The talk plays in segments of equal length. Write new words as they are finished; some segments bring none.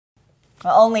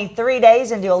Well, only 3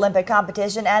 days into Olympic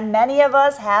competition, and many of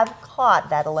us have caught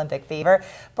that Olympic fever.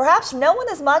 Perhaps no one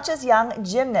as much as young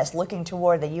gymnasts looking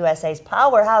toward the USA's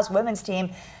powerhouse women's team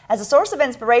as a source of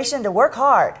inspiration to work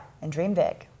hard and dream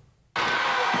big.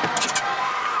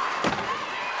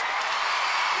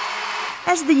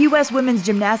 As the U.S. women's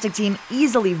gymnastic team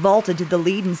easily vaulted to the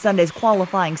lead in Sunday's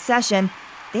qualifying session,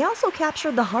 they also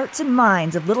captured the hearts and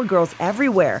minds of little girls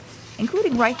everywhere,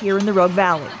 including right here in the Rogue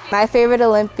Valley. My favorite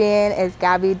Olympian is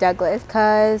KOBI Douglas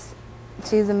because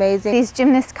she's amazing. These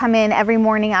gymnasts come in every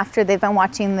morning after they've been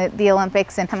watching the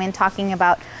Olympics and come in talking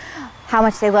about how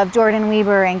much they love Jordan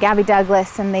Weber and KOBI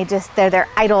Douglas, and they're their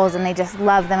idols and they just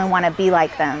love them and want to be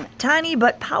like them. Tiny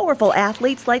but powerful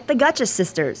athletes like the Gutchess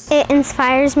sisters. It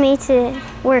inspires me to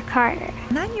work harder.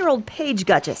 9-year-old Paige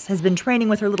Gutchess has been training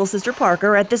with her little sister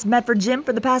Parker at this Medford gym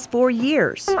for the past 4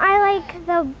 years. I like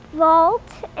the vault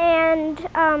and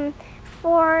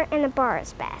 4 and the bar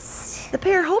is best. The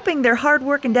pair hoping their hard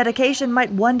work and dedication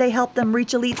might one day help them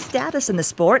reach elite status in the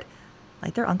sport,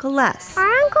 like their Uncle Les. Our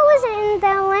uncle was in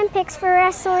the Olympics for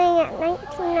wrestling at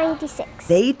 1996.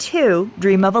 They too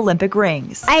dream of Olympic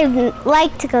rings. I'd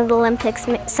like to go to the Olympics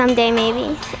someday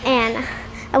maybe, and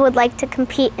I would like to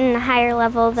compete in a higher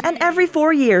level. And every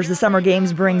 4 years, the Summer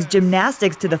Games brings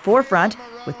gymnastics to the forefront,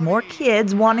 with more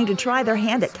kids wanting to try their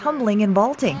hand at tumbling and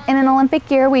vaulting. In an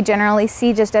Olympic year, we generally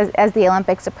see just as the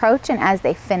Olympics approach and as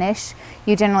they finish,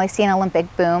 you generally see an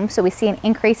Olympic boom. So we see an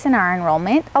increase in our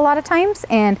enrollment a lot of times,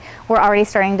 and we're already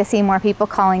starting to see more people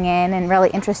calling in and really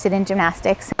interested in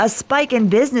gymnastics. A spike in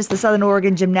business the Southern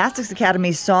Oregon Gymnastics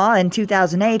Academy saw in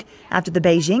 2008 after the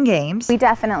Beijing Games. We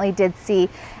definitely did see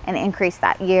an increase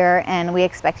that year, and we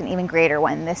expect an even greater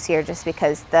one this year just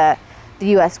because the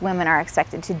U.S. women are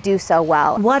expected to do so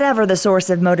well. Whatever the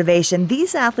source of motivation,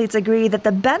 these athletes agree that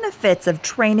the benefits of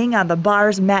training on the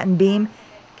bars, mat, and beam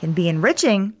can be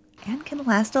enriching and can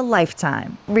last a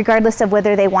lifetime. Regardless of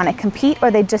whether they want to compete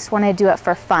or they just want to do it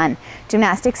for fun,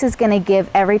 gymnastics is going to give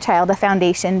every child a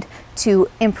foundation to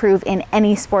improve in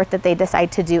any sport that they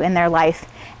decide to do in their life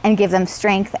and give them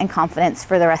strength and confidence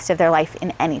for the rest of their life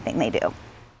in anything they do.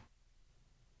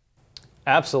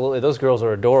 Absolutely. Those girls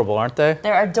are adorable, aren't they?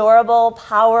 They're adorable,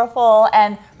 powerful,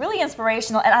 and really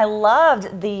inspirational. And I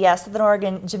loved the Southern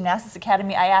Oregon Gymnastics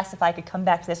Academy. I asked if I could come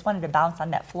back because I just wanted to bounce on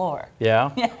that floor.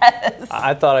 Yeah? Yes.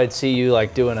 I thought I'd see you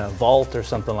like doing a vault or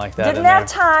something like that. Didn't have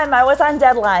time. I was on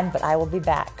deadline, but I will be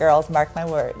back. Girls, mark my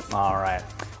words. All right.